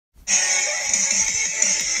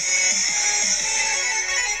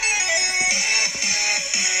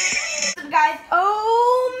up, guys?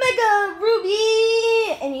 Omega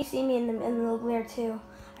Ruby! And you see me in the little glare too.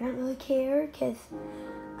 I don't really care because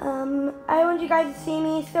I want you guys to see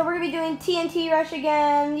me. So we're gonna be doing TNT Rush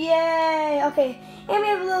again. Yay! Okay, and we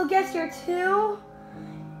have a little guest here too,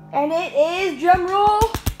 and it is drum roll.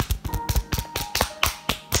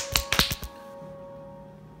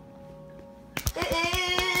 It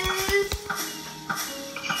is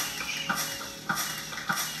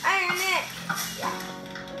Iron Nick. Yeah.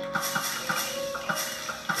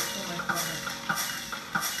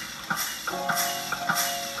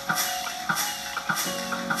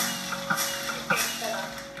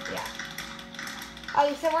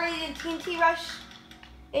 Okay, so we're gonna do TNT Rush.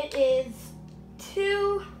 It is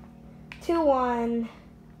 2-1.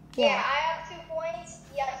 Yeah, I have 2 points.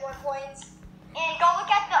 He has 1 point. And go look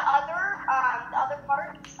at the other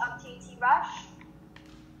parts of TNT Rush.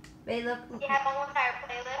 They look. You have a whole entire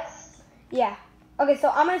playlist. Yeah. Okay, so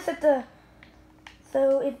I'm gonna set the.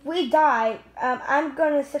 So if we die, I'm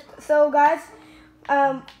gonna set. So guys, once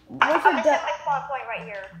I'm we're gonna done. set my spawn point right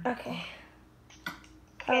here. Okay.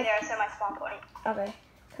 Okay, there, I set my spawn point. Okay.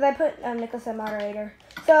 Because I put Nicholas as moderator.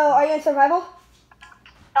 So are you in survival?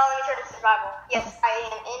 Oh, let me turn to survival. Yes, okay. I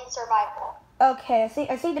am in survival. Okay, I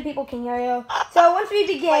think the people can hear you. So once we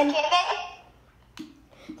begin. Wait, can they?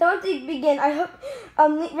 So once we begin, I hope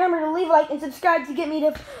remember to leave a like and subscribe to get me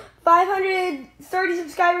to 530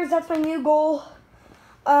 subscribers. That's my new goal.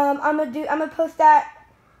 I'm gonna post that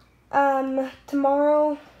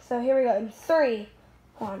tomorrow. So here we go. 3.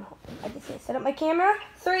 Hold on. I just need to set up my camera.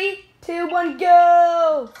 3, 2, 1,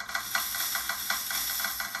 go!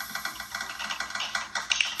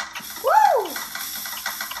 Woo!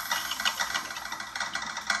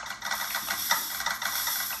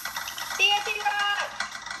 TNT Run!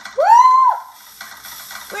 Woo!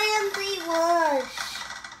 TNT Rush.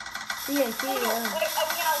 TNT Run. Wait, I'm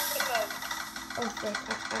getting on quick mode. Okay.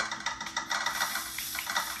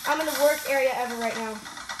 I'm in the worst area ever right now.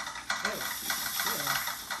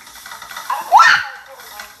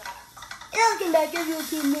 Welcome back everyone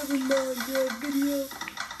to another Minecraft video.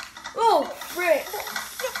 Oh, frick.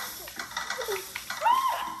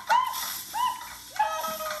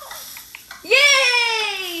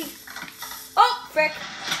 Yay! Oh, frick.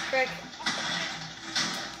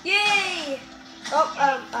 Yay!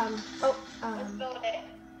 Let's build it.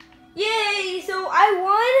 Yay! So I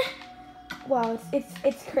won. Wow,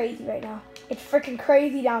 it's crazy right now. It's freaking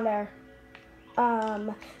crazy down there.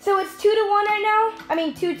 So it's 2-1 right now. I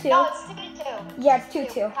mean 2-2. No, it's 2-2. Yeah, it's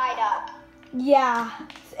 2-2. Tied up. Yeah.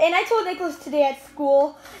 And I told Nicholas today at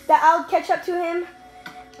school that I'll catch up to him.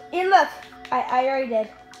 And look, I already did.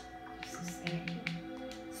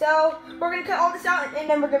 So we're gonna cut all this out and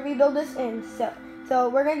then we're gonna rebuild this in. So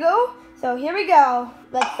we're gonna go. So here we go.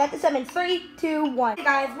 Let's set this up in 3, 2, 1. Hey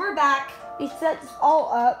guys, we're back. We set this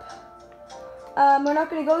all up. We're not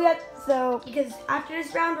gonna go yet, so because after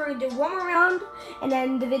this round we're gonna do one more round and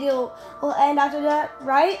then the video will end after that,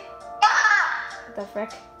 right? What the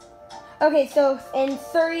frick? Okay, so in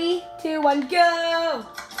 3, 2, 1, go!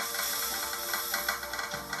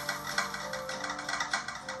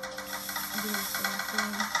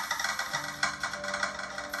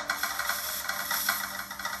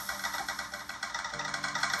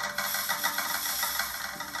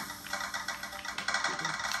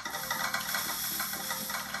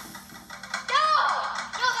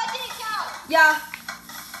 Yeah.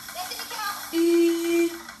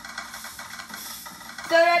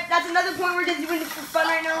 So that's another point we're just doing this for fun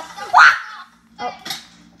right now. Oh.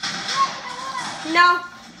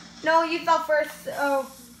 No, you fell first. Oh.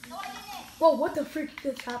 No, I didn't. Whoa, what the freak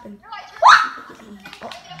just happened? No, I turned it in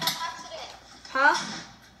creative on accident. Huh?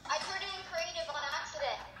 I turned it in creative on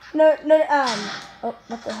accident. No, oh,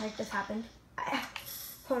 what the heck just happened?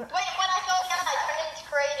 Hold on. Wait, when I fell down, I turned it into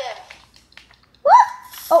creative. What?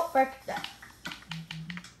 Oh, frick.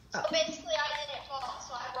 So basically, I didn't fall,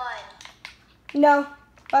 so I won. No,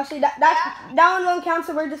 actually, that one won't count.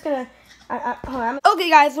 So we're just gonna. Hold on. Okay,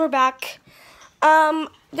 guys, we're back.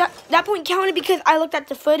 That point counted because I looked at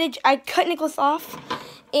the footage. I cut Nicholas off,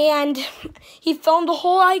 and he filmed the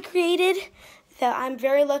hole I created. So I'm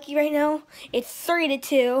very lucky right now. It's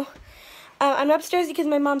 3-2. I'm upstairs because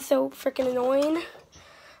my mom's so freaking annoying.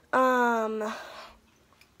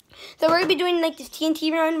 So we're gonna be doing like this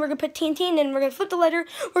TNT run. We're gonna put TNT and then we're gonna flip the letter.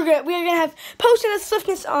 We're gonna have potion of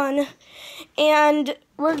swiftness on, and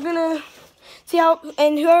we're gonna see how.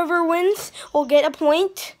 And whoever wins will get a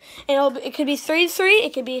point. And it could be 3-3.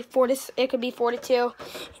 It could be 4-2.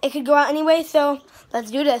 It could go out anyway. So let's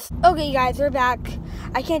do this. Okay, guys, we're back.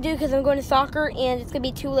 I can't do it because I'm going to soccer, and it's going to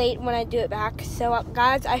be too late when I do it back. So,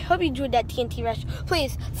 guys, I hope you enjoyed that TNT Rush.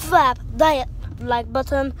 Please slap that like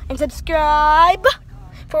button and subscribe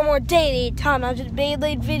for more daily time lapse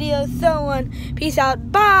Beyblade videos, so on. Peace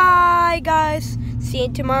out. Bye, guys. See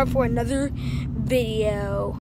you tomorrow for another video.